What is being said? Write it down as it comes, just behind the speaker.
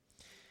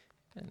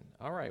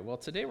All right, well,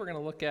 today we're going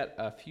to look at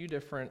a few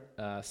different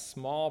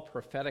small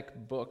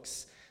prophetic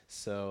books.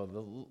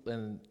 So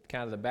in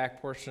kind of the back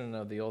portion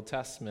of the Old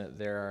Testament,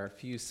 there are a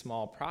few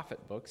small prophet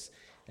books.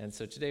 And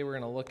so today we're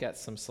going to look at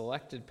some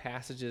selected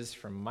passages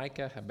from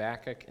Micah,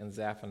 Habakkuk, and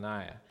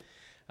Zephaniah.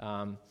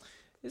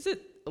 Is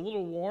it a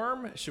little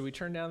warm? Should we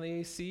turn down the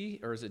AC,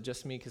 or is it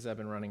just me because I've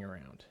been running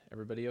around?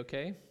 Everybody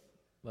okay?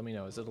 Let me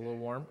know. Is it a little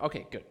warm?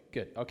 Okay,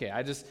 good. Okay,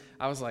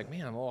 I was like,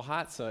 man, I'm a little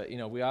hot. So,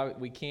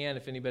 we can,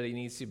 if anybody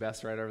needs to,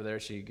 Beth's right over there.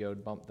 She could go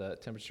bump the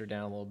temperature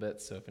down a little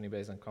bit. So if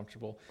anybody's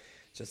uncomfortable,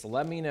 just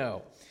let me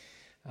know.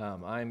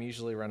 I'm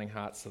usually running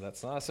hot, so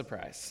that's not a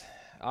surprise.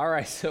 All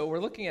right, so we're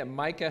looking at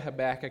Micah,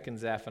 Habakkuk, and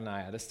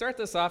Zephaniah. To start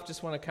this off,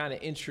 just want to kind of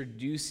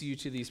introduce you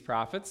to these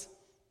prophets.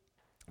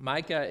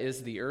 Micah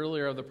is the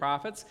earlier of the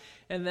prophets,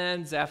 and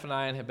then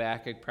Zephaniah and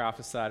Habakkuk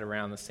prophesied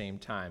around the same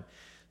time.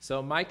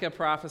 So Micah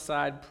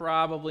prophesied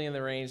probably in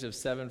the range of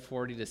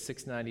 740 to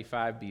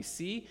 695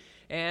 BC,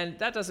 and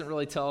that doesn't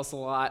really tell us a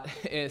lot.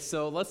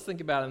 So let's think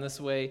about it in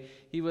this way.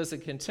 He was a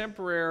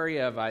contemporary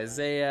of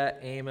Isaiah,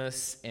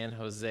 Amos, and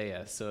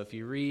Hosea. So if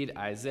you read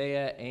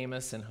Isaiah,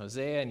 Amos, and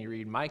Hosea, and you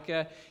read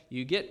Micah,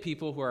 you get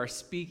people who are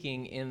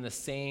speaking in the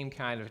same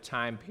kind of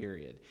time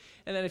period.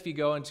 And then if you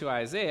go into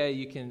Isaiah,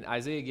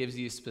 Isaiah gives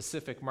you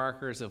specific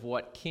markers of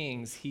what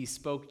kings he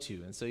spoke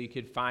to. And so you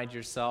could find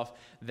yourself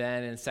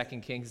then in 2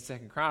 Kings and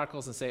 2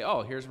 Chronicles and say,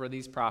 oh, here's where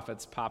these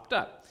prophets popped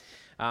up.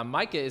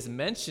 Micah is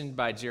mentioned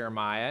by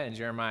Jeremiah in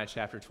Jeremiah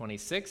chapter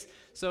 26,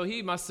 so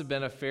he must have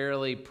been a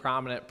fairly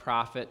prominent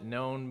prophet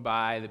known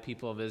by the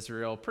people of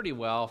Israel pretty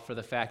well for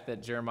the fact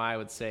that Jeremiah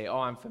would say, oh,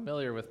 I'm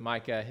familiar with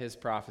Micah, his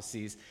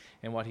prophecies,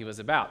 and what he was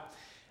about.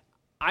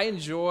 I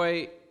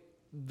enjoy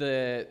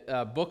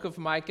the book of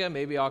Micah.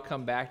 Maybe I'll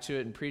come back to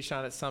it and preach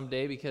on it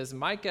someday, because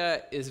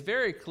Micah is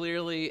very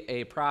clearly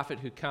a prophet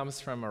who comes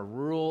from a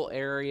rural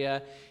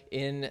area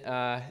in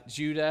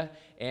Judah,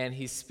 and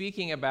he's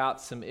speaking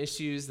about some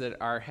issues that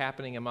are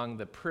happening among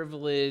the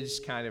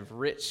privileged, kind of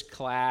rich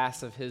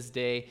class of his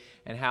day,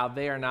 and how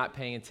they are not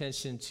paying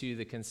attention to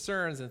the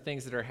concerns and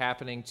things that are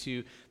happening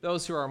to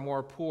those who are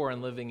more poor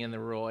and living in the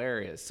rural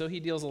areas. So he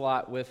deals a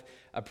lot with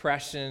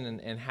oppression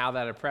and how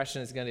that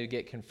oppression is going to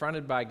get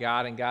confronted by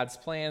God and God's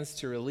plans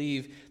to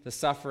relieve the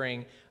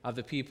suffering of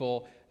the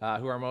people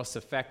who are most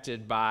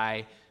affected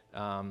by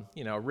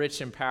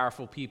rich and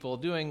powerful people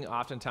doing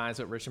oftentimes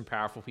what rich and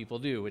powerful people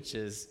do, which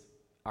is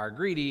are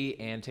greedy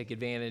and take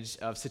advantage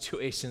of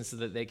situations so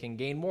that they can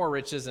gain more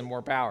riches and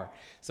more power.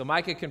 So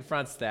Micah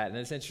confronts that, and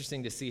it's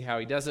interesting to see how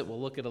he does it. We'll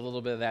look at a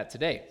little bit of that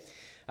today.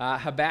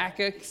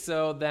 Habakkuk,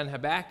 so then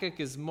Habakkuk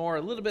is a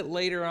little bit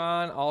later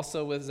on,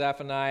 also with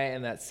Zephaniah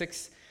in that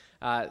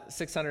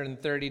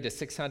 630 to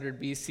 600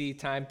 BC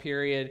time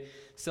period.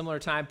 Similar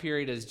time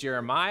period as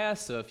Jeremiah.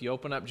 So if you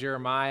open up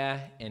Jeremiah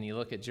and you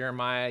look at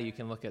Jeremiah, you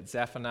can look at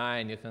Zephaniah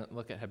and you can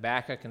look at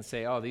Habakkuk and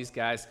say, oh, these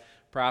guys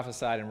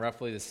prophesied in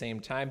roughly the same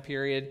time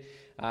period.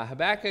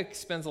 Habakkuk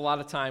spends a lot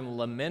of time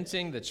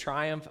lamenting the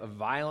triumph of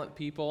violent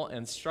people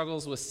and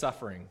struggles with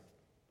suffering.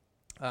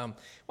 One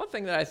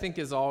thing that I think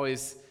is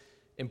always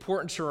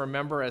important to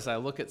remember as I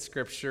look at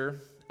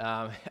Scripture,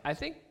 I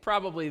think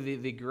probably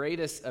the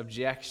greatest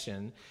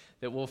objection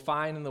that we'll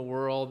find in the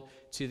world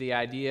to the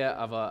idea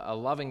of a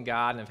loving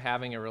God and of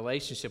having a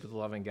relationship with a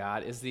loving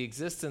God is the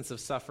existence of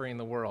suffering in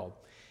the world.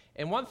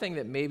 And one thing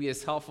that maybe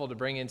is helpful to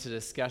bring into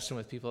discussion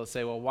with people that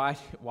say, well,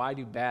 why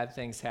do bad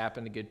things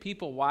happen to good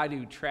people? Why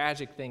do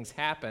tragic things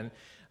happen?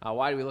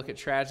 Why do we look at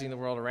tragedy in the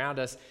world around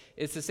us?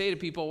 Is to say to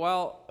people,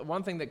 well,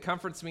 one thing that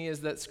comforts me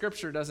is that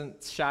Scripture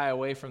doesn't shy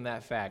away from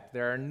that fact.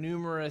 There are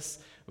numerous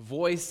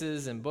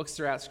voices and books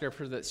throughout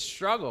Scripture that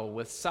struggle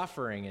with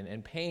suffering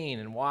and pain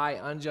and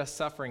why unjust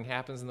suffering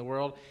happens in the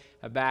world.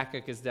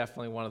 Habakkuk is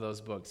definitely one of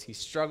those books. He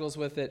struggles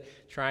with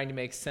it, trying to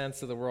make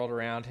sense of the world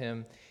around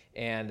him,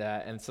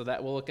 and so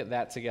that we'll look at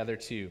that together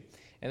too.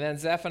 And then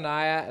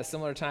Zephaniah, a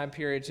similar time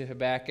period to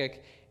Habakkuk,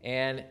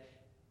 and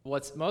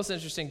what's most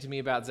interesting to me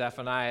about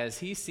Zephaniah is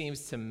he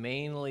seems to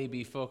mainly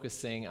be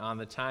focusing on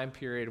the time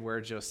period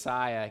where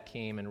Josiah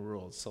came and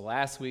ruled. So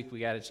last week we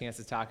got a chance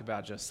to talk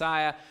about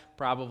Josiah,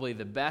 probably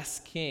the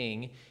best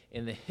king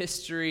in the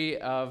history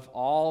of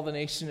all the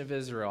nation of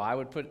Israel. I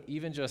would put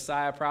even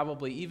Josiah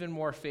probably even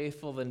more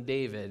faithful than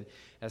David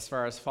as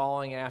far as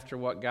following after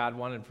what God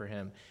wanted for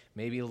him.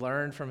 Maybe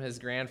learned from his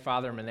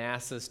grandfather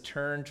Manasseh,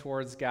 turned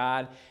towards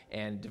God,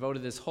 and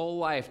devoted his whole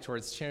life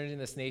towards changing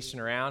this nation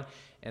around.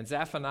 And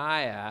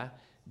Zephaniah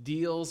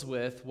deals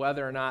with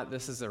whether or not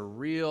this is a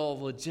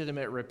real,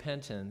 legitimate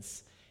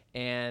repentance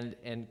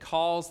and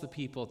calls the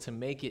people to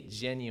make it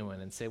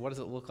genuine and say, what does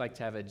it look like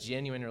to have a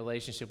genuine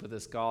relationship with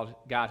this God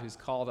who's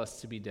called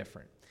us to be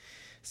different?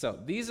 So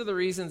these are the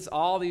reasons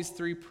all these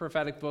three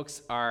prophetic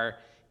books are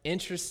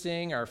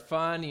interesting, are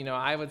fun.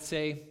 I would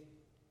say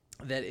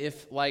that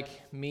if, like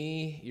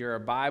me, you're a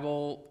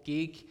Bible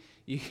geek,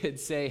 You could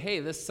say, hey,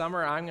 this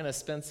summer I'm going to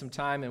spend some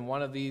time in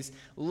one of these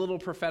little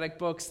prophetic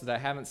books that I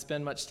haven't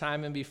spent much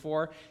time in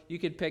before. You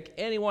could pick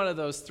any one of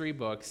those 3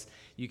 books.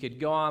 You could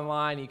go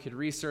online, you could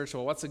research,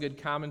 well, what's a good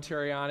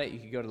commentary on it? You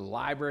could go to the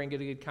library and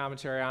get a good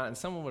commentary on it, and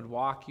someone would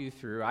walk you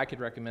through. I could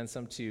recommend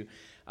some to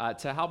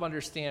help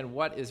understand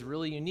what is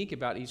really unique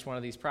about each one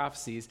of these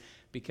prophecies,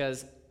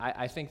 because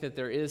I think that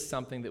there is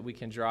something that we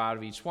can draw out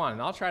of each one.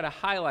 And I'll try to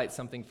highlight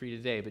something for you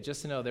today, but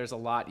just to know there's a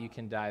lot you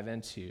can dive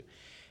into.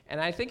 And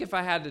I think if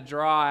I had to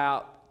draw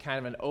out kind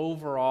of an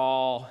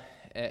overall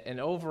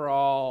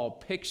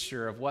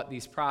picture of what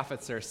these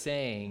prophets are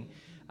saying,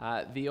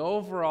 the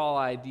overall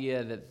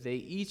idea that they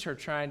each are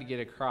trying to get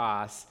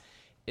across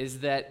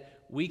is that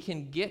we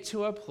can get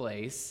to a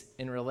place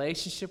in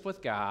relationship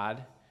with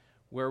God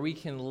where we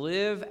can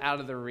live out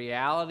of the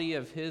reality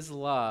of his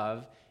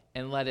love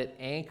and let it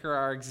anchor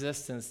our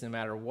existence no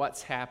matter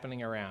what's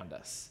happening around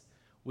us.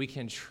 We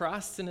can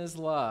trust in his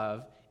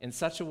love in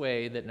such a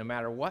way that no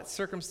matter what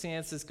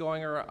circumstance is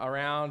going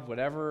around,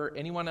 whatever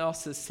anyone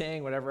else is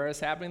saying, whatever is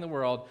happening in the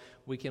world,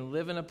 we can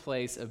live in a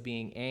place of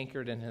being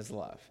anchored in his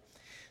love.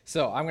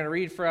 So I'm going to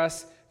read for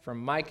us from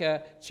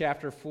Micah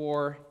chapter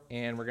 4,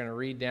 and we're going to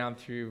read down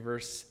through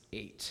verse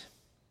 8.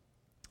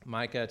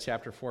 Micah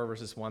chapter 4,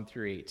 verses 1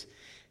 through 8.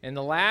 In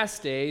the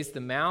last days,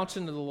 the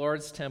mountain of the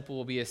Lord's temple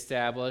will be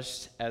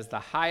established as the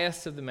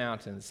highest of the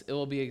mountains. It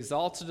will be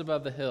exalted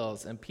above the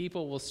hills, and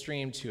people will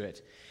stream to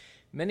it.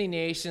 Many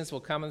nations will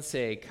come and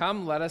say,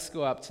 "Come, let us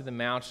go up to the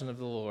mountain of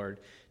the Lord,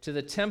 to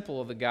the temple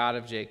of the God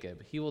of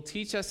Jacob. He will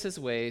teach us his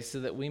ways so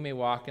that we may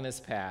walk in his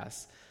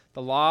paths.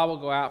 The law will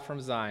go out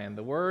from Zion,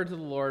 the word of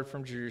the Lord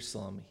from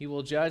Jerusalem. He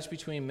will judge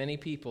between many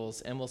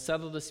peoples and will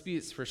settle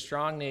disputes for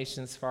strong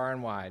nations far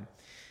and wide.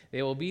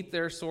 They will beat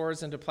their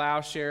swords into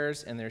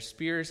plowshares and their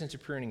spears into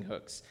pruning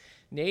hooks.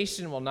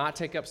 Nation will not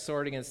take up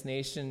sword against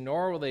nation,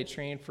 nor will they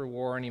train for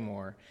war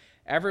anymore.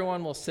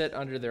 Everyone will sit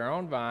under their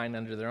own vine,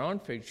 under their own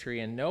fig tree,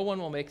 and no one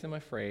will make them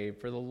afraid,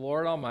 for the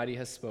Lord Almighty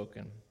has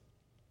spoken.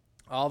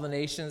 All the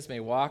nations may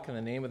walk in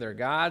the name of their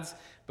gods,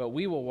 but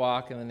we will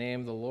walk in the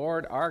name of the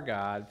Lord our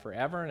God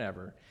forever and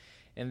ever.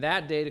 In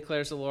that day,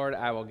 declares the Lord,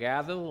 I will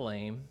gather the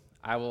lame,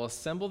 I will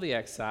assemble the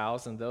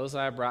exiles and those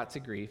I have brought to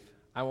grief.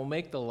 I will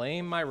make the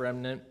lame my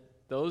remnant,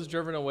 those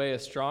driven away a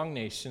strong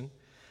nation.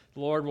 The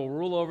Lord will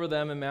rule over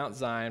them in Mount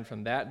Zion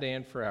from that day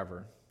and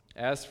forever.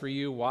 As for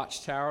you,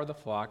 watchtower of the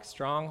flock,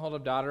 stronghold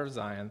of daughter of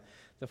Zion,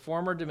 the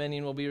former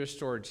dominion will be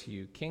restored to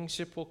you.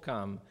 Kingship will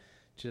come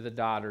to the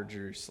daughter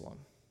Jerusalem.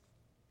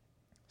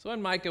 So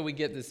in Micah, we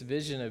get this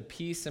vision of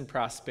peace and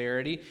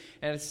prosperity,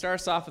 and it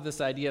starts off with this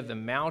idea of the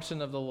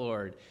mountain of the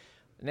Lord.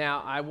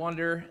 Now, I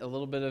wonder, a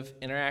little bit of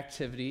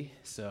interactivity,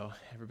 so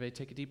everybody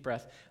take a deep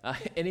breath.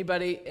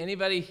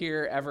 Anybody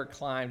here ever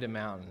climbed a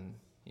mountain?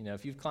 You know,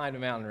 if you've climbed a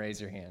mountain,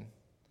 raise your hand.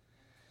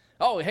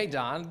 Oh, hey,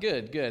 Don.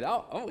 Good.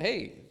 Oh,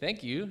 hey,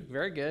 thank you.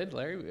 Very good,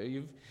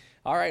 Larry.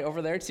 All right,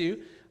 over there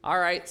too. All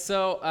right.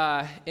 So,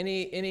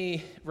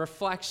 any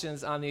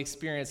reflections on the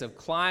experience of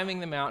climbing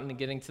the mountain and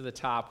getting to the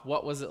top?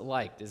 What was it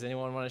like? Does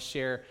anyone want to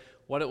share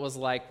what it was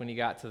like when you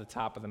got to the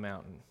top of the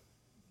mountain?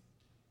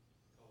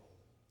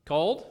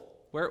 Cold?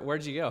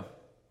 Where'd you go?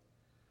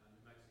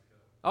 New Mexico.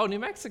 Oh, New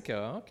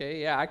Mexico.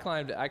 Okay, yeah. I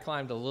climbed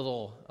a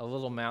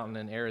little mountain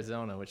in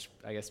Arizona, which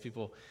I guess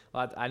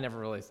I never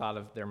really thought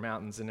of their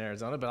mountains in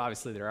Arizona, but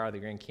obviously there are the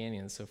Grand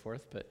Canyon and so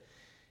forth. But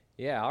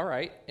yeah, all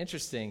right,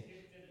 interesting.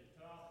 Get to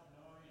the top,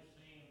 and all you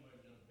seen was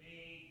a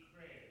big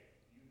crater.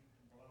 You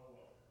could blow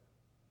up.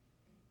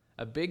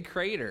 A big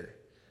crater.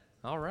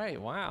 All right.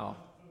 Wow.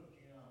 Mount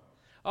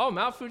Fujiyama. Oh,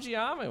 Mount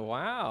Fujiyama.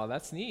 Wow,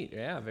 that's neat.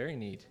 Yeah, very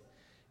neat.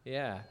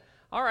 Yeah.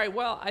 All right.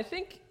 Well, I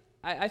think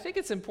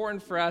it's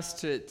important for us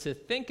to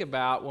think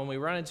about when we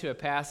run into a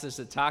passage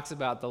that talks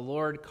about the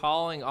Lord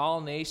calling all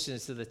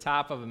nations to the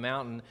top of a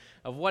mountain,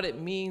 of what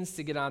it means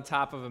to get on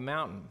top of a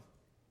mountain.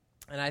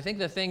 And I think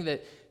the thing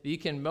that you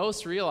can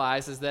most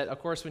realize is that, of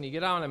course, when you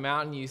get on a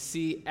mountain, you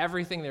see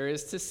everything there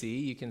is to see.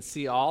 You can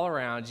see all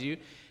around you.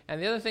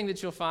 And the other thing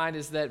that you'll find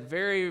is that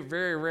very,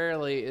 very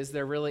rarely is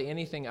there really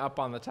anything up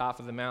on the top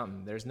of the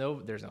mountain. There's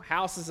no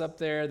houses up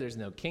there. There's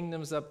no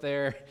kingdoms up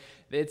there.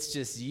 It's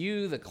just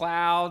you, the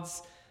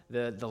clouds,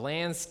 the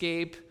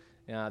landscape,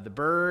 the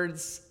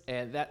birds,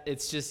 and that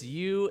it's just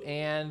you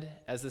and,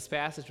 as this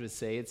passage would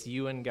say, it's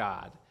you and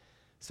God.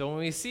 So when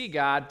we see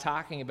God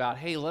talking about,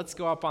 hey, let's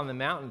go up on the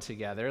mountain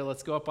together,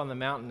 let's go up on the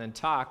mountain and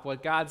talk,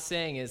 what God's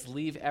saying is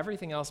leave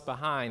everything else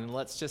behind and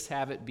let's just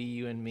have it be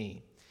you and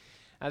me.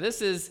 Now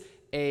this is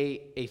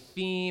a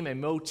theme, a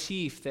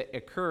motif that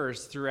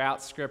occurs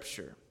throughout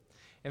Scripture.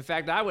 In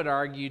fact, I would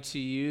argue to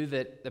you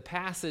that the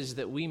passage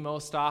that we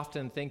most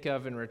often think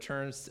of in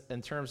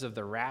terms of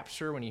the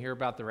rapture, when you hear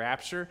about the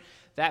rapture,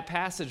 that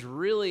passage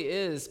really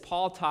is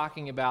Paul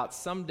talking about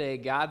someday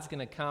God's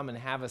going to come and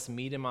have us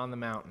meet him on the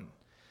mountain.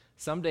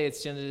 Someday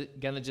it's going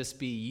to just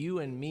be you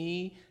and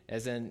me,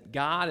 as in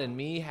God and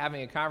me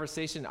having a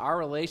conversation. Our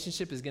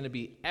relationship is going to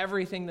be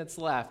everything that's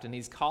left, and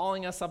he's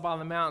calling us up on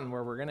the mountain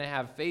where we're going to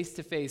have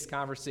face-to-face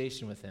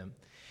conversation with him.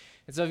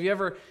 And so if you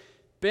ever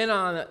been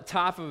on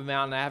top of a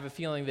mountain, I have a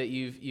feeling that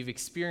you've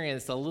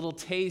experienced a little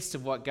taste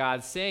of what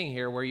God's saying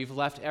here, where you've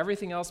left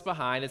everything else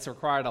behind. It's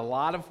required a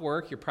lot of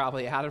work. You're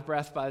probably out of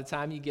breath by the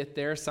time you get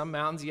there. Some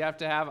mountains you have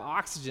to have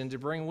oxygen to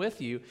bring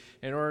with you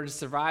in order to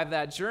survive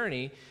that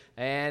journey.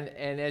 And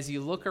as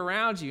you look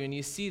around you and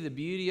you see the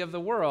beauty of the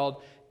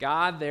world,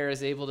 God there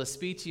is able to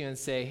speak to you and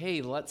say,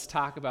 hey, let's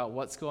talk about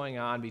what's going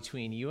on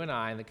between you and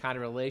I and the kind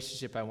of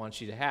relationship I want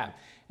you to have.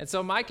 And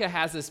so Micah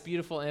has this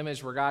beautiful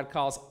image where God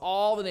calls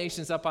all the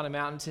nations up on a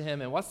mountain to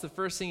him. And what's the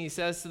first thing he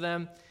says to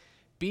them?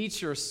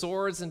 Beat your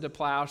swords into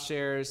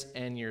plowshares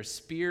and your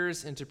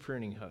spears into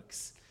pruning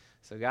hooks.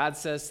 So God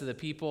says to the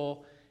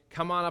people,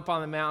 come on up on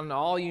the mountain,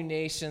 all you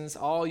nations,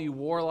 all you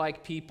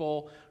warlike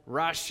people,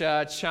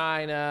 Russia,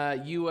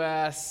 China,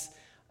 U.S.,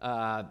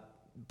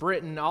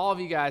 Britain, all of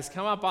you guys,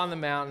 come up on the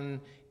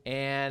mountain,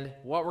 and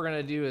what we're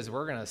going to do is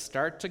we're going to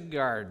start to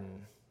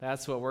garden.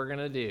 That's what we're going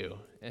to do.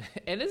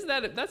 And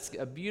that's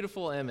a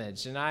beautiful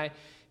image. And I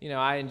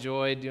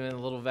enjoy doing a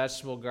little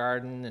vegetable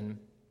garden,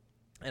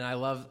 and I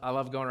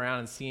love going around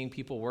and seeing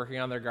people working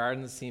on their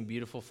gardens, seeing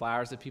beautiful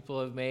flowers that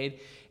people have made.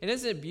 And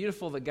isn't it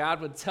beautiful that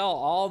God would tell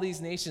all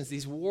these nations,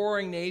 these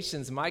warring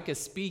nations, Micah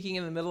speaking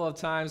in the middle of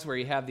times where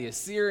you have the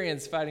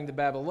Assyrians fighting the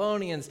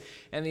Babylonians,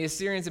 and the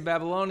Assyrians and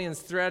Babylonians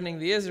threatening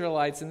the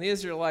Israelites, and the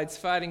Israelites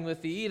fighting with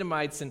the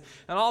Edomites, and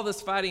all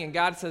this fighting. And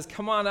God says,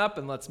 come on up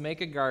and let's make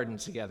a garden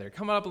together.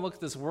 Come on up and look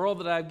at this world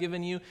that I've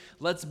given you.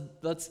 Let's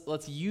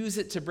use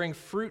it to bring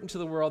fruit into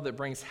the world that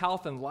brings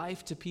health and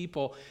life to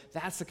people.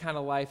 That's the kind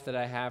of life that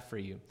I have for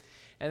you.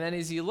 And then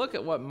as you look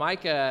at what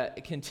Micah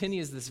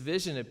continues this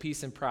vision of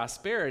peace and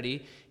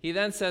prosperity, he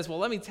then says, well,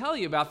 let me tell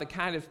you about the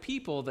kind of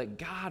people that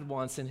God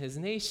wants in his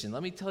nation.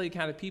 Let me tell you the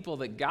kind of people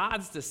that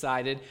God's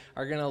decided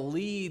are going to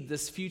lead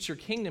this future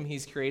kingdom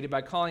he's created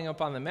by calling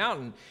up on the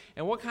mountain.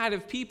 And what kind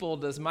of people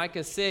does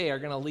Micah say are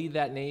going to lead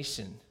that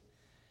nation?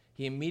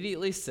 He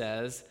immediately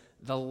says,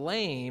 the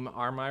lame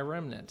are my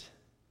remnant.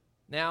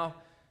 Now,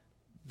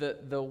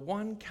 the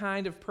one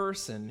kind of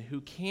person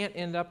who can't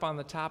end up on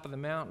the top of the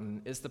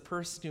mountain is the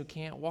person who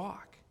can't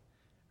walk,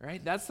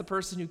 right? That's the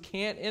person who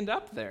can't end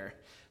up there.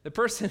 The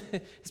person,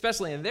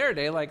 especially in their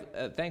day,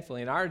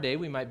 thankfully in our day,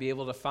 we might be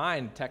able to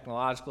find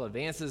technological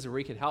advances where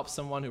we could help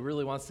someone who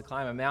really wants to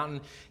climb a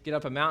mountain, get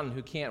up a mountain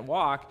who can't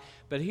walk.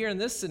 But here in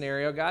this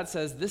scenario, God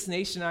says, this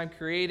nation I'm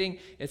creating,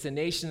 it's a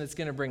nation that's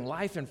going to bring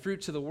life and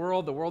fruit to the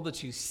world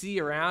that you see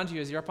around you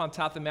as you're up on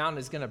top of the mountain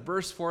is going to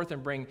burst forth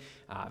and bring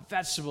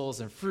vegetables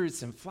and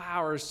fruits and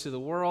flowers to the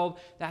world.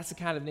 That's the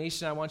kind of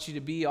nation I want you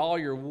to be. All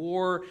your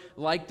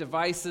war-like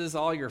devices,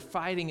 all your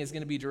fighting is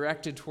going to be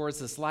directed towards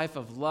this life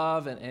of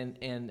love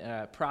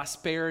and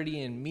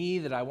prosperity in me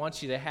that I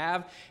want you to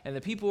have. And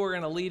the people who are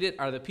going to lead it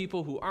are the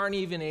people who aren't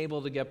even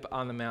able to get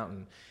on the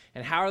mountain.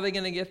 And how are they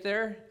going to get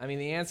there? I mean,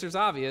 the answer's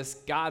obvious.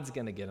 God's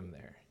going to get them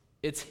there.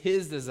 It's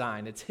his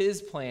design. It's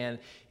his plan.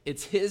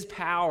 It's his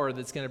power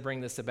that's going to bring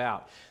this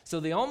about.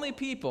 So the only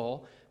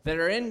people that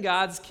are in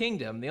God's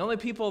kingdom, the only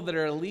people that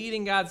are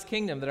leading God's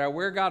kingdom, that are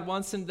where God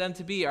wants them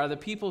to be, are the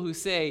people who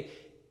say,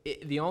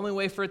 the only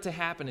way for it to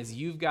happen is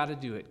you've got to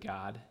do it,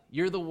 God.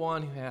 You're the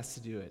one who has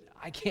to do it.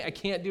 I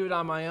can't do it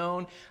on my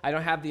own. I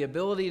don't have the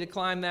ability to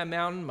climb that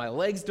mountain. My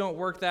legs don't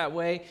work that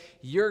way.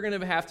 You're going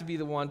to have to be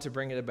the one to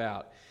bring it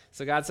about.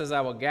 So God says,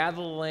 I will gather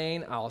the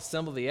lame, I'll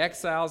assemble the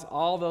exiles,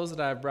 all those that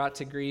I have brought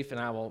to grief, and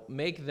I will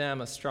make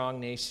them a strong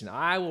nation.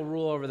 I will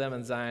rule over them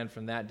in Zion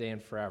from that day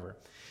and forever.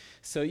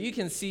 So you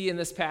can see in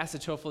this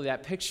passage, hopefully,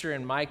 that picture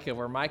in Micah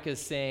where Micah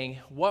is saying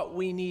what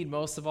we need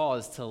most of all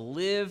is to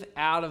live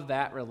out of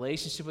that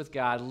relationship with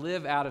God,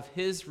 live out of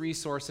his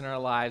resource in our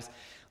lives,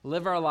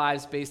 live our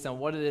lives based on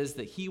what it is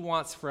that he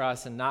wants for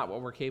us and not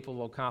what we're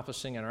capable of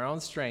accomplishing in our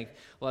own strength.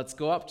 Let's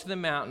go up to the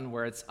mountain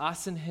where it's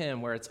us and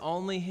him, where it's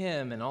only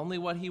him and only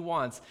what he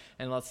wants,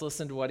 and let's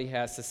listen to what he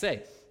has to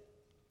say.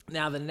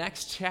 Now, the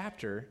next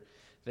chapter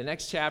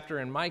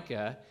in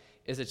Micah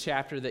is a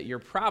chapter that you're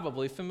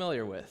probably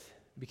familiar with,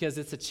 because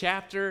it's a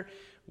chapter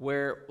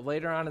where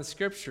later on in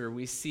Scripture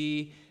we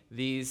see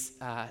these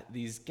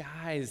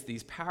guys,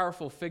 these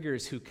powerful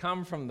figures who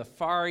come from the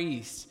Far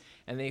East,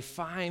 and they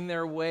find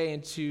their way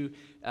into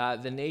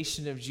the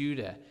nation of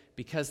Judah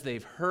because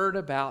they've heard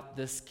about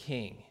this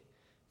king.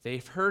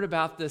 They've heard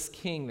about this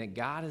king that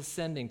God is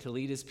sending to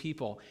lead his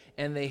people,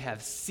 and they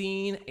have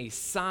seen a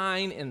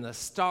sign in the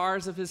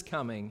stars of his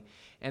coming,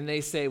 and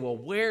they say, well,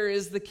 where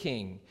is the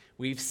king?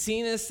 We've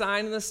seen his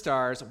sign in the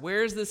stars.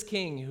 Where's this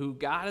king who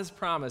God has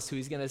promised, who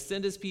he's going to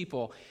send his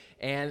people?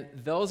 And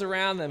those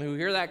around them who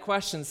hear that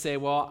question say,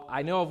 well,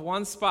 I know of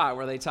one spot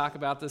where they talk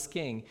about this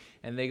king.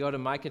 And they go to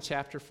Micah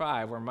chapter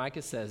 5, where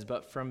Micah says,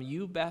 but from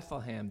you,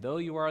 Bethlehem, though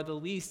you are the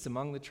least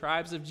among the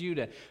tribes of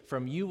Judah,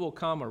 from you will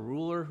come a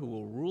ruler who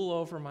will rule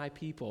over my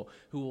people,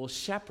 who will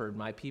shepherd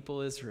my people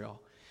Israel.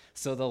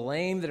 So the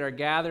lame that are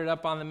gathered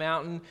up on the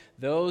mountain,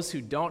 those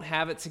who don't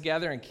have it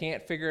together and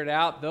can't figure it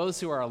out, those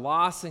who are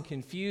lost and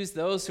confused,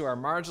 those who are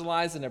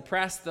marginalized and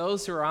oppressed,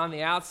 those who are on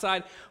the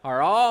outside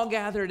are all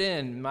gathered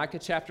in Micah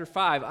chapter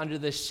 5 under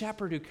the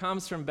shepherd who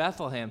comes from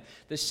Bethlehem,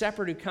 the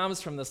shepherd who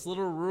comes from this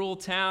little rural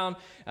town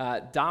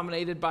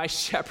dominated by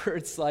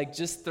shepherds, like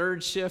just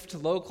third shift,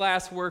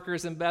 low-class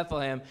workers in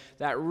Bethlehem.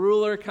 That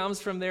ruler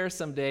comes from there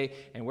someday,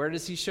 and where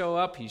does he show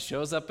up? He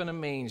shows up in a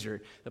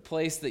manger, the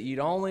place that you'd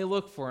only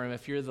look for him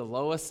if you're the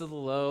lowest of the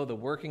low, the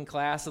working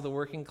class of the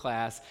working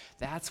class.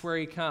 That's where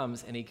he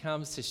comes, and he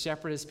comes to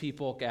shepherd his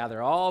people,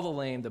 gather all the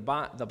lame, the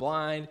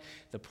blind,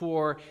 the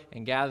poor,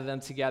 and gather them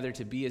together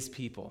to be his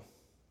people.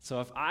 So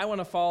if I want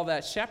to follow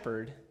that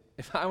shepherd,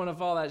 if I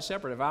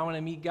want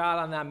to meet God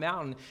on that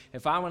mountain,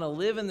 if I want to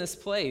live in this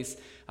place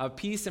of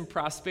peace and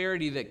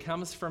prosperity that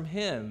comes from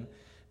him,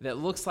 that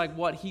looks like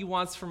what he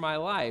wants for my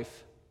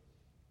life,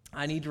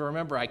 I need to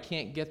remember I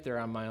can't get there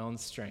on my own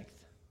strength.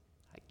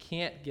 I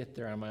can't get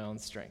there on my own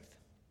strength.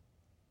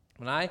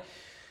 When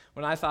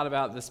I thought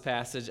about this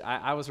passage,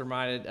 I was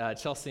reminded,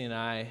 Chelsea and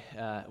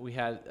I, we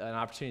had an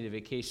opportunity to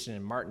vacation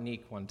in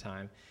Martinique one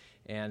time.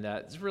 And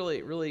it's a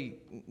really, really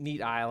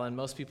neat island.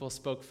 Most people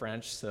spoke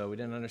French, so we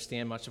didn't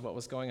understand much of what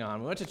was going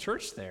on. We went to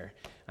church there.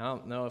 I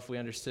don't know if we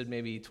understood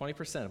maybe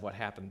 20% of what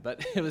happened,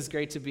 but it was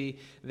great to be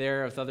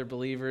there with other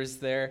believers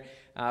there.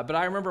 But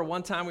I remember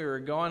one time we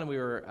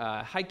were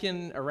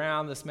hiking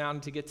around this mountain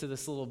to get to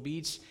this little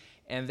beach,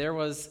 and there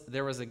was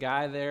a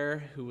guy there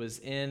who was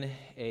in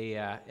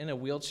a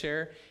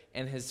wheelchair,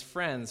 and his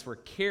friends were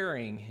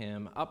carrying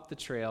him up the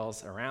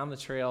trails, around the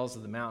trails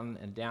of the mountain,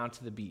 and down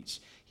to the beach.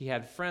 He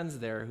had friends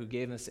there who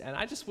gave him this, and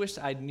I just wished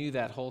I knew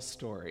that whole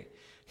story.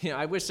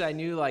 I wish I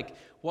knew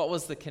what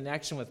was the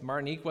connection with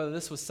Martinique, whether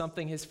this was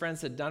something his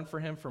friends had done for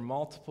him for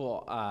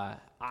multiple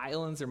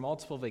islands or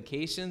multiple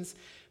vacations,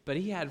 but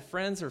he had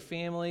friends or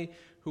family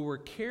who were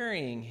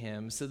carrying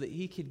him so that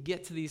he could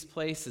get to these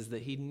places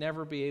that he'd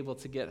never be able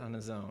to get on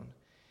his own.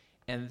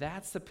 And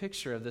that's the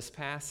picture of this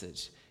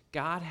passage.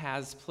 God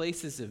has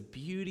places of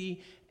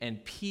beauty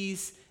and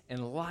peace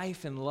and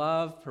life and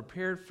love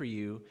prepared for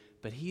you,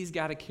 but he's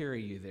got to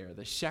carry you there.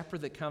 The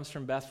shepherd that comes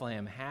from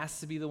Bethlehem has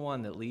to be the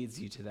one that leads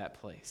you to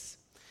that place.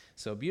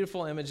 So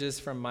beautiful images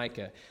from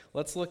Micah.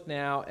 Let's look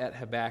now at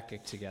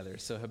Habakkuk together.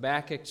 So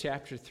Habakkuk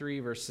chapter 3,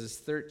 verses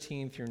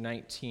 13 through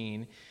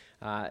 19.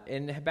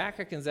 In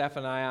Habakkuk and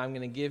Zephaniah, I'm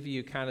going to give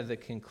you kind of the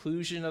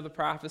conclusion of the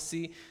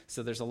prophecy.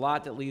 So there's a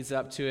lot that leads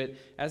up to it.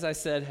 As I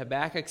said,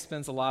 Habakkuk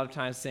spends a lot of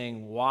time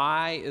saying,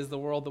 why is the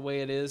world the way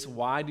it is?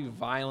 Why do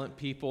violent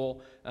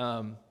people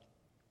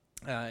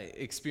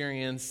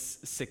experience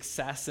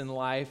success in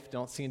life,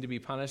 don't seem to be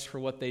punished for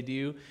what they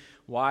do?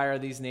 Why are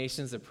these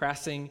nations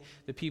oppressing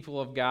the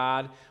people of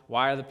God?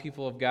 Why are the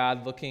people of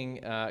God looking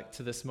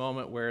to this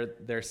moment where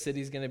their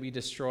city's going to be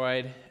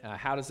destroyed?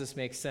 How does this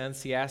make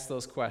sense? He asks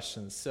those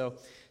questions. So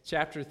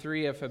chapter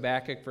 3 of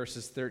Habakkuk,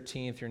 verses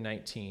 13 through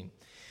 19.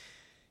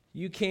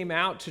 You came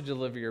out to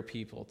deliver your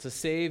people, to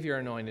save your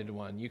anointed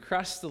one. You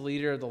crushed the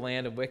leader of the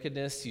land of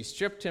wickedness. You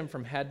stripped him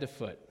from head to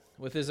foot.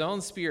 With his own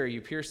spear, you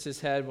pierced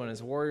his head when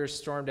his warriors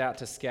stormed out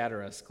to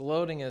scatter us,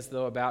 gloating as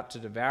though about to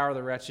devour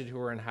the wretched who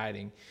were in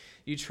hiding.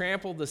 You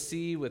trampled the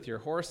sea with your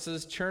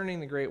horses, churning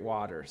the great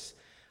waters.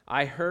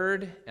 I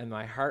heard, and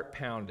my heart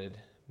pounded.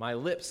 My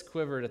lips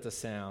quivered at the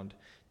sound.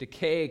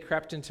 Decay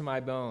crept into my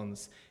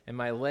bones, and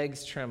my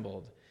legs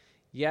trembled.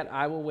 Yet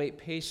I will wait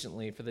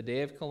patiently for the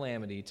day of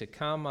calamity to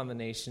come on the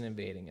nation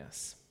invading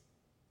us.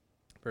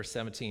 Verse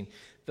 17,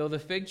 though the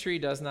fig tree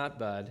does not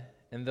bud,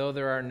 and though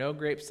there are no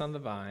grapes on the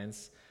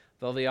vines,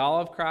 though the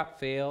olive crop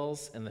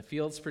fails, and the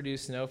fields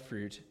produce no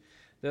fruit,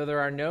 though there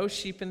are no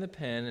sheep in the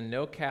pen and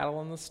no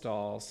cattle in the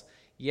stalls,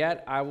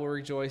 yet I will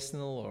rejoice in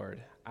the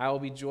Lord. I will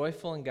be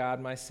joyful in God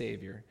my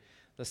Savior.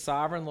 The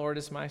sovereign Lord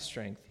is my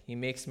strength. He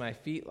makes my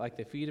feet like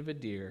the feet of a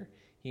deer.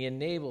 He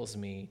enables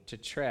me to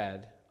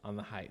tread on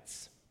the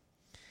heights.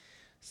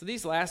 So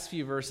these last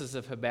few verses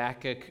of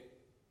Habakkuk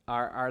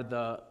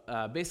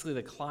are basically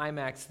the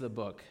climax of the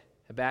book.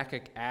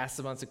 Habakkuk asks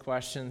a bunch of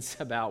questions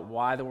about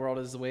why the world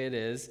is the way it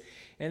is.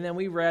 And then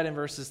we read in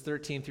verses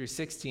 13 through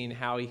 16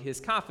 how his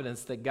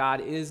confidence that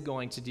God is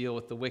going to deal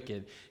with the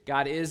wicked.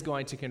 God is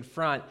going to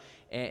confront,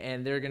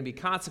 and there are going to be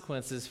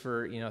consequences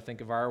for,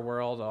 think of our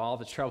world, all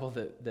the trouble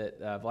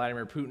that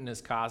Vladimir Putin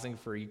is causing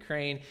for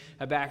Ukraine.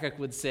 Habakkuk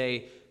would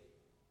say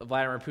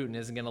Vladimir Putin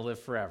isn't going to live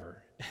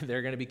forever. There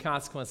are going to be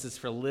consequences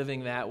for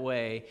living that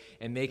way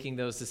and making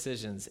those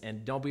decisions.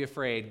 And don't be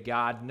afraid.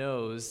 God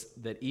knows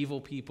that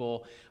evil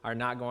people are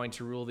not going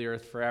to rule the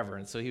earth forever.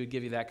 And so he would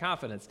give you that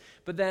confidence.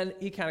 But then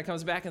he kind of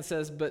comes back and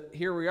says, but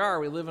here we are.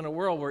 We live in a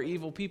world where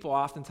evil people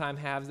oftentimes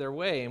have their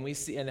way. And we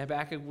see, and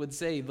Habakkuk would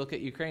say, look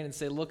at Ukraine and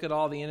say, look at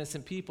all the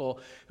innocent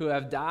people who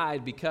have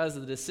died because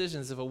of the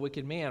decisions of a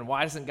wicked man.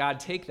 Why doesn't God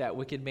take that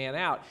wicked man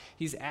out?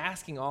 He's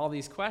asking all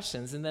these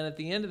questions. And then at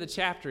the end of the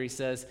chapter, he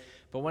says,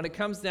 but when it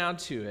comes down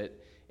to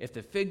it, if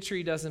the fig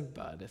tree doesn't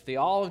bud, if the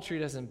olive tree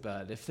doesn't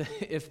bud,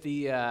 if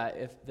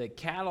the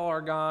cattle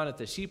are gone, if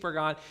the sheep are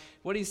gone,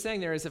 what he's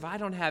saying there is if I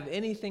don't have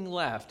anything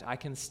left, I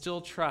can still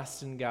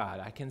trust in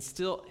God.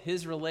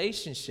 His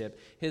relationship,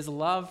 his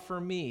love for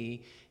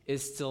me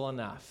is still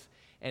enough.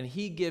 And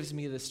he gives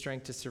me the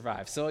strength to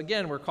survive. So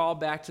again, we're called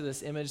back to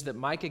this image that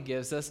Micah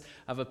gives us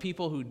of a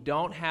people who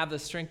don't have the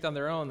strength on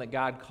their own, that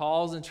God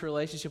calls into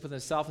relationship with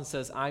himself and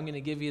says, I'm going to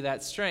give you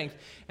that strength.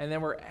 And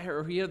then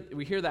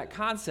we hear that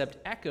concept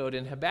echoed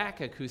in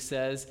Habakkuk, who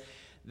says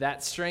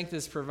that strength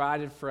is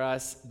provided for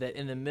us, that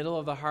in the middle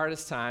of the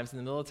hardest times, in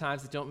the middle of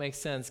times that don't make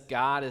sense,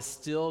 God is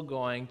still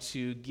going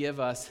to give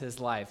us his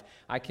life.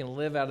 I can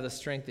live out of the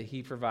strength that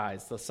he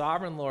provides. The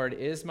sovereign Lord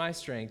is my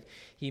strength.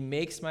 He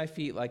makes my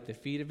feet like the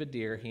feet of a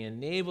deer. He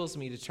enables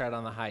me to tread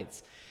on the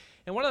heights.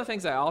 And one of the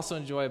things I also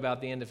enjoy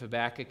about the end of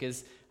Habakkuk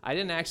is I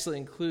didn't actually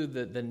include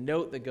the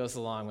note that goes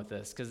along with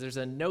this, because there's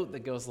a note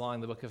that goes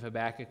along the book of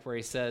Habakkuk where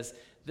he says,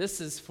 this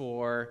is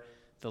for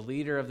the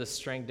leader of the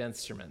stringed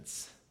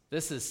instruments.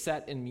 This is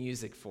set in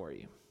music for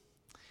you.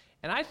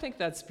 And I think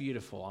that's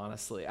beautiful,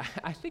 honestly.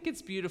 I think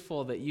it's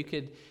beautiful that you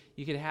could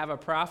have a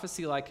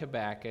prophecy like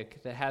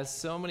Habakkuk that has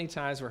so many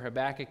times where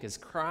Habakkuk is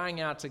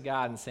crying out to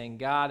God and saying,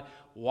 God,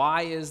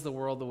 why is the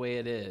world the way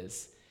it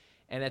is?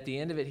 And at the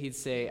end of it, he'd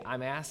say,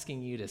 I'm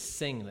asking you to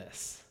sing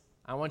this.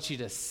 I want you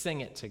to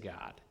sing it to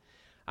God.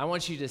 I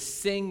want you to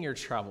sing your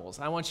troubles.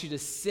 I want you to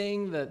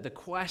sing the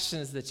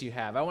questions that you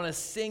have. I want to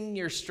sing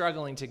your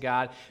struggling to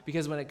God,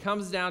 because when it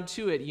comes down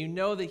to it, you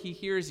know that he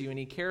hears you and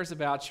he cares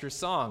about your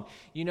song.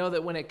 You know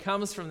that when it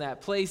comes from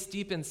that place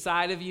deep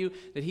inside of you,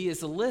 that he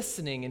is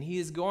listening and he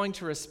is going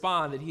to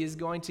respond, that he is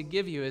going to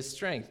give you his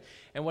strength.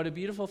 And what a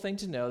beautiful thing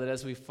to know that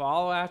as we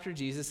follow after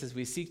Jesus, as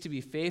we seek to be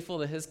faithful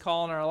to his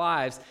call in our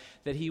lives,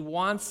 that he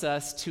wants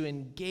us to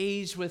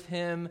engage with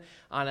him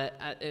on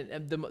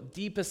the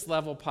deepest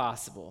level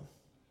possible.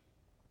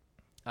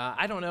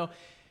 I don't know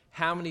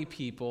how many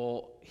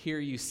people hear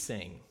you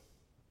sing.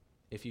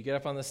 If you get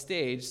up on the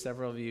stage,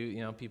 several of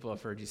you, people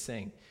have heard you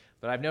sing.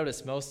 But I've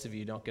noticed most of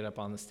you don't get up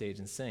on the stage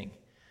and sing.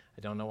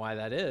 I don't know why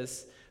that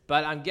is,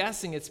 but I'm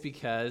guessing it's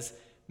because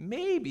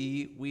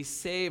maybe we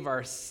save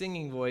our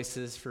singing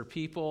voices for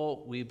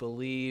people we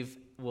believe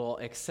will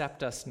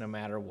accept us no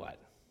matter what,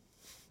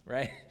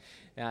 right?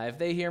 If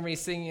they hear me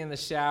singing in the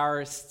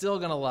shower, still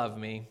going to love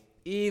me,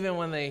 even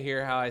when they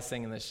hear how I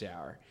sing in the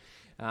shower.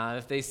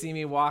 If they see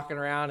me walking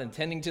around and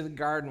tending to the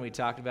garden we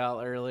talked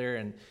about earlier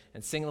and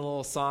singing a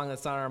little song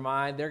that's on our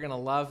mind, they're going to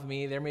love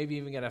me. They're maybe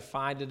even going to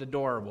find it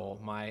adorable,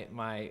 my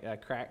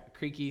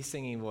creaky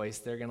singing voice.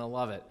 They're going to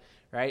love it,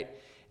 right?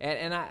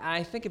 And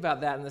I think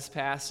about that in this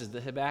passage. The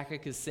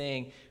Habakkuk is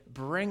saying,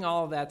 bring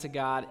all of that to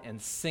God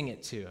and sing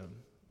it to him.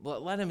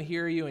 Let him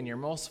hear you in your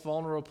most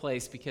vulnerable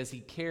place, because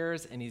he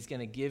cares and he's going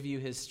to give you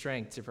his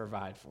strength to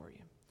provide for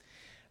you.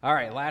 All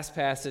right, last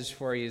passage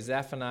for you,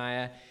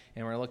 Zephaniah.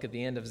 And we're going to look at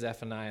the end of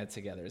Zephaniah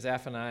together.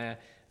 Zephaniah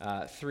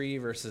 3,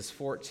 verses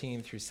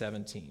 14 through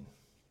 17.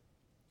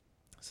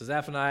 So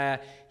Zephaniah,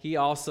 he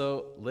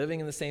also,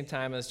 living in the same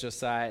time as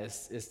Josiah,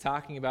 is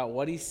talking about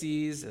what he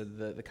sees,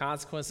 the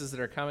consequences that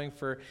are coming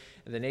for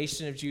the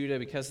nation of Judah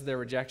because of their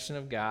rejection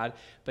of God.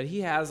 But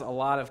he has a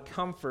lot of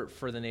comfort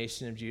for the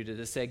nation of Judah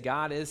to say,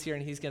 God is here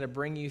and he's going to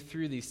bring you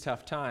through these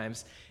tough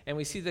times. And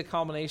we see the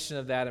culmination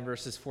of that in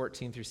verses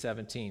 14 through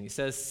 17. He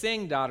says,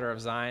 sing, daughter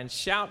of Zion,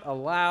 shout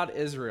aloud,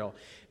 Israel.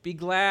 Be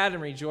glad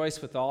and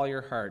rejoice with all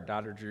your heart,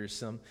 daughter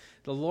Jerusalem.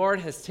 The Lord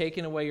has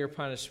taken away your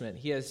punishment.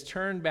 He has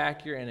turned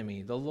back your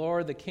enemy. The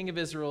Lord, the King of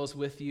Israel, is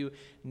with you.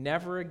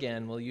 Never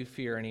again will you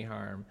fear any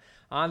harm.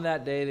 On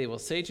that day they will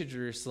say to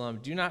Jerusalem,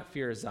 do not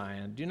fear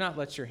Zion. Do not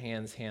let your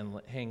hands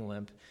hang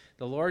limp.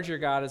 The Lord your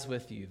God is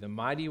with you, the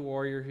mighty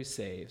warrior who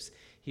saves.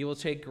 He will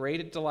take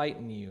great delight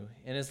in you.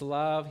 In his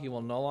love he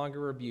will no longer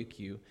rebuke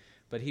you,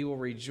 but he will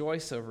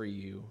rejoice over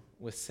you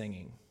with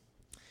singing.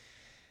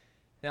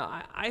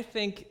 Now, I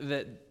think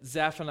that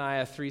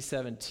Zephaniah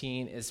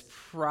 3:17 is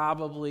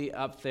probably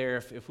up there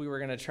if we were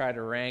going to try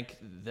to rank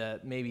the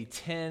maybe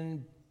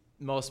 10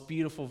 most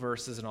beautiful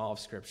verses in all of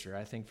Scripture.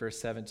 I think verse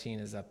 17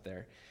 is up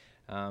there.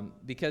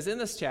 Because in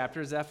this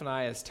chapter,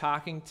 Zephaniah is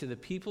talking to the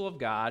people of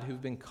God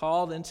who've been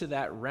called into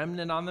that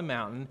remnant on the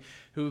mountain,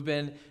 who've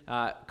been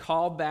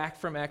called back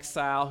from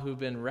exile, who've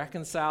been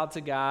reconciled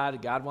to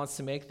God. God wants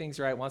to make things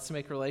right, wants to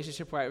make a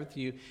relationship right with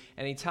you.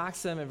 And he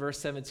talks to them in verse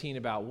 17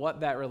 about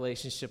what that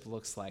relationship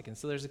looks like. And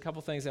so there's a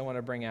couple things I want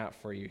to bring out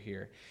for you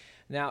here.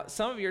 Now,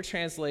 some of your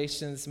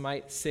translations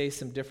might say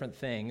some different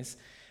things.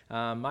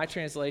 My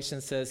translation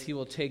says, he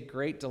will take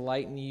great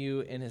delight in you.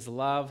 In his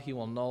love, he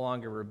will no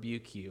longer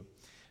rebuke you.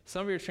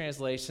 Some of your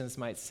translations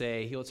might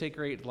say, he will take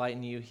great delight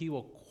in you. He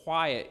will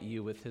quiet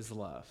you with his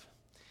love.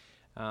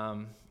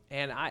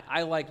 And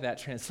I like that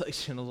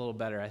translation a little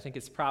better. I think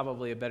it's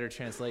probably a better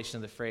translation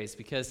of the phrase,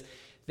 because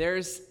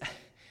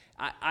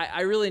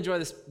I really enjoy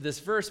this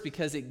verse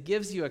because it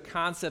gives you a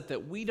concept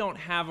that we don't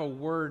have a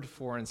word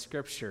for in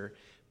Scripture,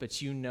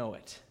 but you know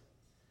it.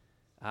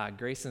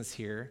 Grayson's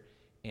here,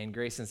 and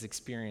Grayson's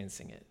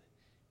experiencing it.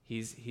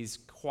 He's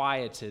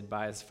quieted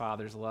by his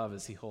Father's love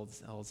as he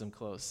holds him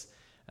close.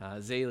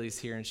 Zaylee's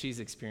here, and she's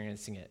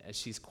experiencing it as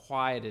she's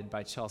quieted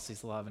by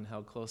Chelsea's love and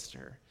held close to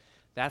her.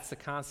 That's the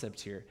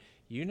concept here.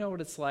 You know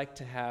what it's like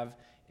to have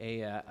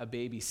a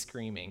baby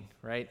screaming,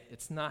 right?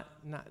 It's not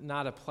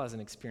a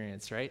pleasant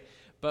experience, right?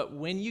 But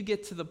when you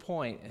get to the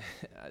point,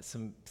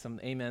 some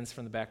amens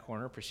from the back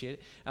corner, appreciate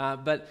it.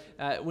 But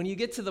when you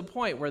get to the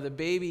point where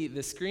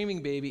the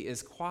screaming baby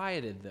is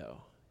quieted,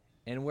 though,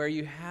 and where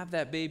you have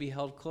that baby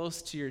held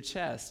close to your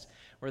chest,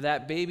 where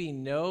that baby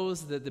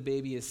knows that the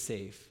baby is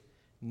safe,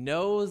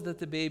 knows that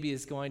the baby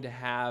is going to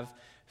have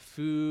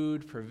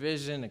food,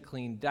 provision, a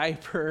clean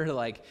diaper,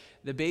 like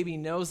the baby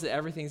knows that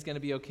everything's going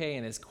to be okay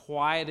and is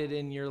quieted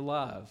in your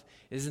love,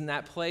 is in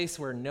that place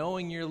where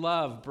knowing your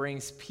love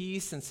brings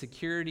peace and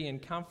security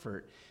and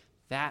comfort.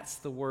 That's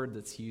the word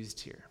that's used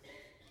here.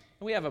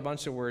 And we have a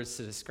bunch of words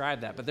to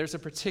describe that, but there's a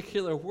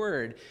particular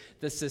word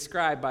that's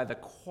described by the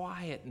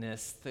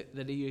quietness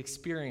that you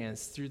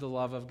experience through the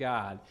love of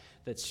God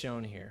that's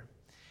shown here.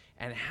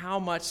 And how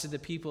much did the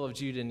people of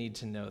Judah need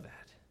to know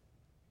that?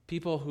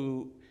 People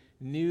who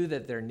knew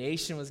that their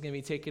nation was going to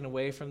be taken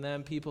away from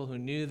them, people who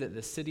knew that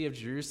the city of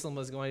Jerusalem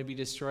was going to be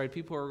destroyed,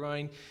 people who were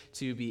going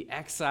to be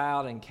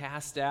exiled and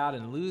cast out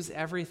and lose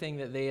everything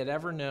that they had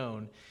ever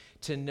known,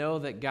 to know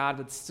that God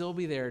would still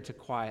be there to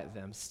quiet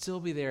them, still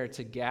be there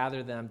to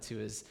gather them to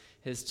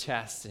his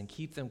chest and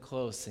keep them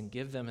close and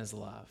give them his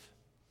love.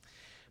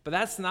 But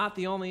that's not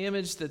the only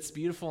image that's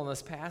beautiful in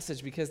this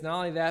passage, because not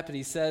only that, but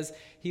he says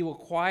he will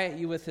quiet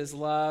you with his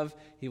love,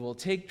 he will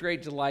take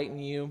great delight in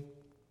you.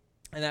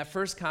 And that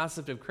first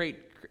concept of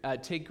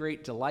take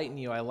great delight in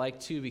you I like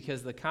too,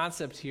 because the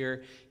concept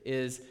here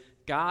is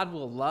God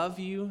will love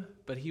you,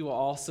 but he will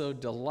also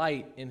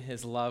delight in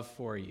his love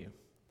for you.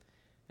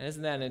 And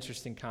isn't that an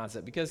interesting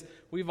concept? Because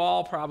we've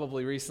all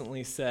probably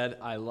recently said,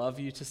 I love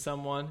you to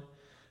someone,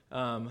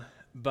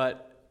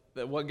 but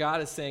what God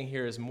is saying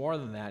here is more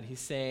than that. He's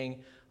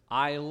saying,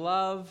 I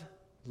love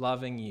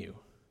loving you.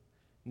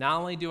 Not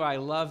only do I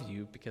love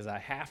you because I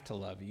have to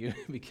love you,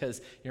 because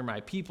you're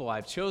my people,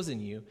 I've chosen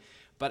you,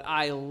 but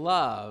I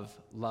love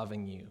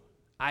loving you.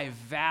 I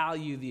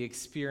value the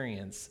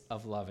experience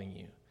of loving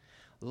you.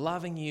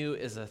 Loving you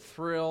is a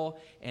thrill,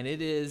 and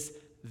it is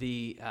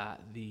the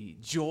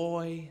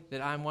joy that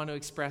I want to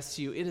express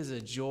to you. It is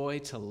a joy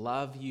to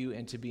love you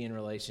and to be in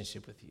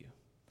relationship with you.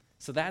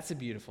 So that's a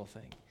beautiful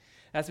thing.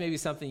 That's maybe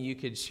something you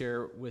could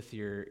share with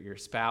your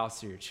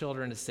spouse or your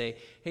children, to say,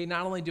 hey,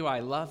 not only do I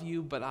love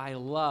you, but I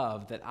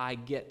love that I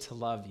get to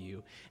love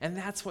you. And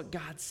that's what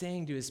God's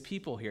saying to his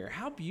people here.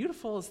 How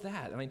beautiful is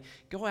that? I mean,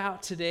 go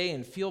out today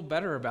and feel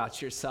better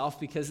about yourself,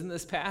 because in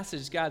this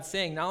passage, God's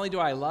saying, not only do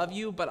I love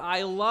you, but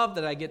I love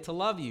that I get to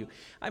love you.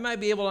 I might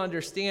be able to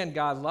understand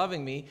God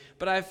loving me,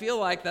 but I feel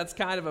like that's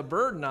kind of a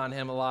burden on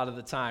him a lot of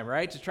the time,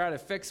 right? To try to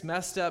fix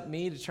messed up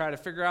me, to try to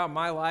figure out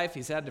my life.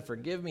 He's had to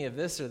forgive me of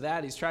this or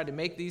that. He's tried to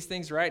make these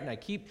things right, and I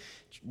keep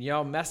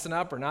messing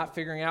up or not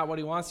figuring out what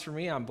he wants from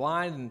me. I'm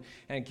blind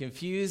and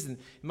confused, and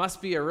it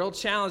must be a real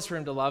challenge for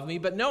him to love me.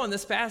 But no, in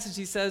this passage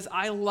he says,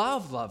 I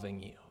love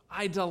loving you.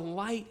 I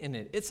delight in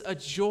it. It's a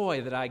joy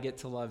that I get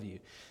to love you.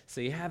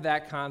 So you have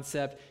that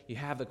concept, you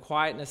have the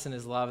quietness in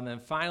his love, and then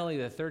finally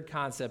the third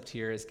concept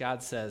here is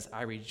God says,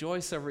 I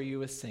rejoice over you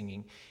with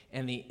singing.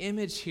 And the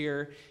image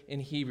here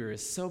in Hebrew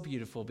is so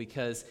beautiful,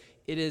 because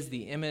it is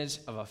the image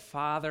of a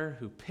father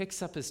who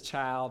picks up his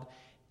child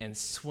and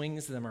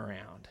swings them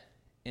around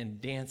and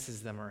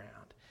dances them around.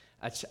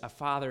 A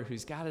father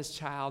who's got his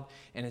child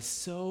and is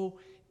so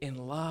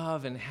in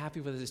love and happy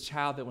with his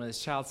child that when his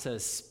child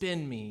says,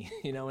 spin me,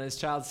 when his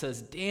child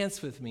says,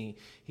 dance with me,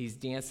 he's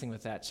dancing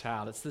with that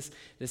child. It's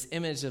this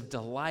image of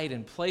delight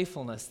and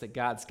playfulness that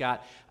God's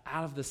got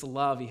out of this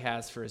love he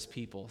has for his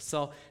people.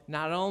 So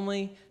not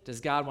only does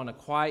God want to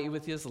quiet you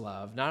with his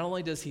love, not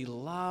only does he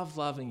love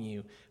loving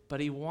you, but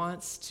he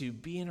wants to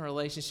be in a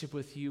relationship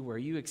with you where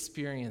you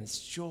experience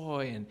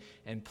joy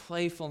and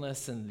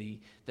playfulness and the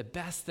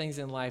best things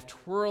in life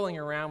twirling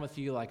around with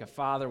you, like a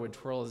father would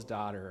twirl his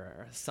daughter,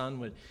 or a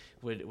son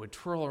would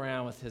twirl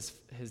around with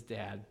his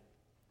dad.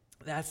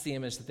 That's the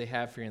image that they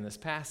have for you in this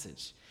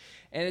passage.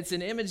 And it's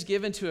an image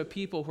given to a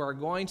people who are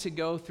going to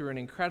go through an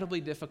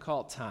incredibly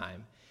difficult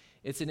time.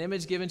 It's an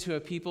image given to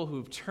a people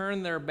who've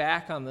turned their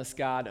back on this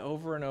God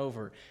over and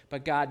over,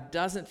 but God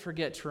doesn't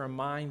forget to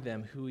remind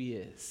them who he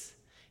is.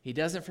 He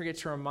doesn't forget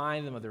to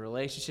remind them of the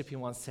relationship he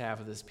wants to have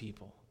with his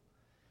people.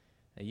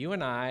 Now, you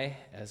and I,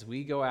 as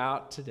we go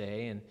out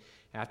today, and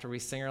after we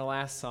sing our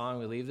last song,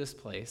 we leave this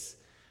place,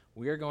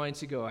 we are going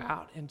to go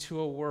out into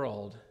a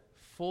world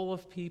full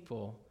of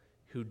people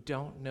who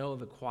don't know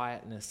the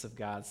quietness of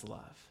God's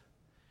love.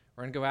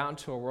 We're going to go out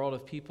into a world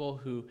of people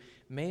who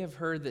may have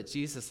heard that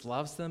Jesus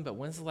loves them, but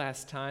when's the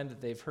last time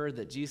that they've heard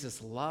that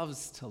Jesus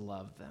loves to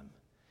love them?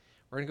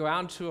 We're going to go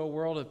out into a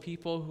world of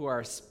people who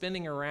are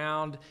spinning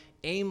around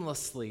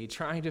aimlessly,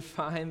 trying to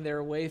find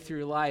their way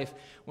through life,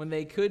 when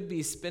they could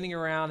be spinning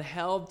around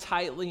held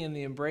tightly in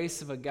the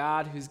embrace of a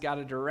God who's got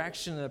a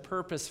direction and a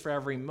purpose for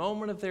every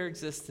moment of their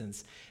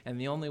existence. And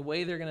the only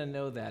way they're going to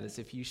know that is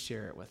if you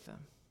share it with them.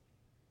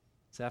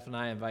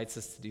 Zephaniah invites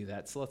us to do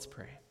that, so let's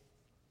pray.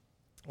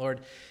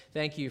 Lord,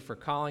 thank you for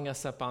calling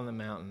us up on the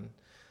mountain.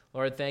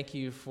 Lord, thank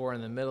you for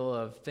in the middle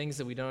of things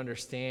that we don't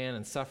understand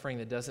and suffering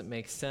that doesn't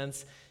make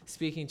sense,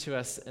 speaking to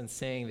us and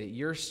saying that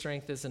your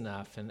strength is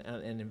enough and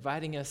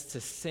inviting us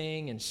to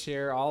sing and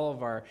share all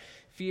of our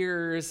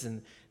fears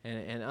and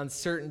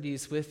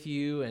uncertainties with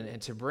you and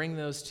to bring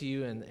those to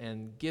you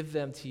and give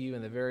them to you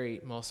in the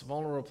very most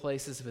vulnerable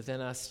places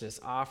within us,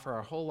 just offer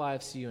our whole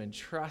lives to you and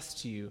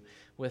trust you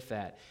with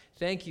that.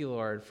 Thank you,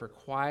 Lord, for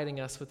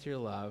quieting us with your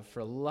love,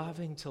 for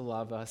loving to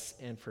love us,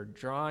 and for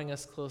drawing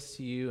us close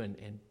to you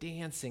and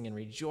dancing and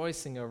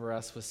rejoicing over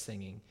us with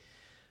singing.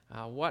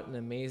 What an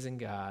amazing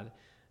God.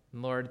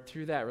 And Lord,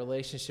 through that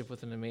relationship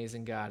with an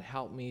amazing God,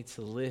 help me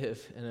to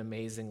live an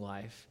amazing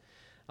life.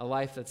 A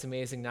life that's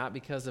amazing not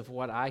because of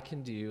what I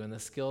can do and the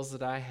skills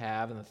that I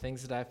have and the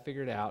things that I've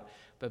figured out,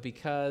 but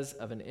because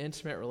of an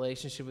intimate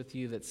relationship with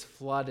you that's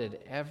flooded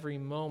every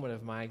moment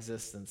of my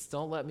existence.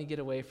 Don't let me get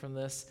away from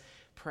this.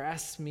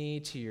 Press me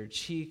to your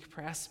cheek,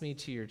 press me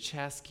to your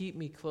chest, keep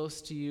me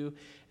close to you,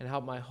 and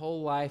help my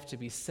whole life to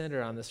be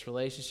centered on this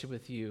relationship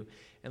with you.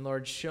 And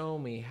Lord, show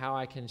me how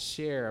I can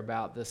share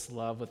about this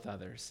love with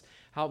others.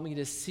 Help me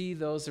to see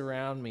those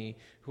around me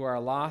who are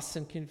lost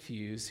and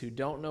confused, who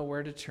don't know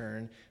where to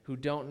turn, who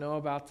don't know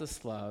about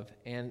this love,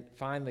 and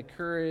find the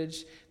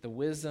courage, the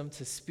wisdom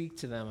to speak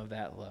to them of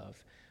that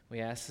love. We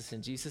ask this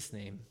in Jesus'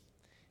 name.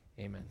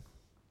 Amen.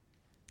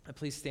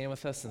 Please stand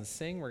with us and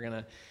sing. We're going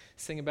to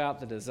sing about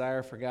the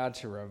desire for God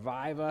to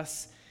revive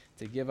us,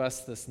 to give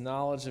us this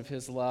knowledge of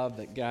his love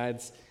that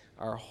guides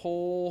our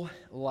whole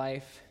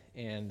life,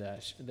 and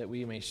that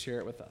we may share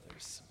it with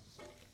others.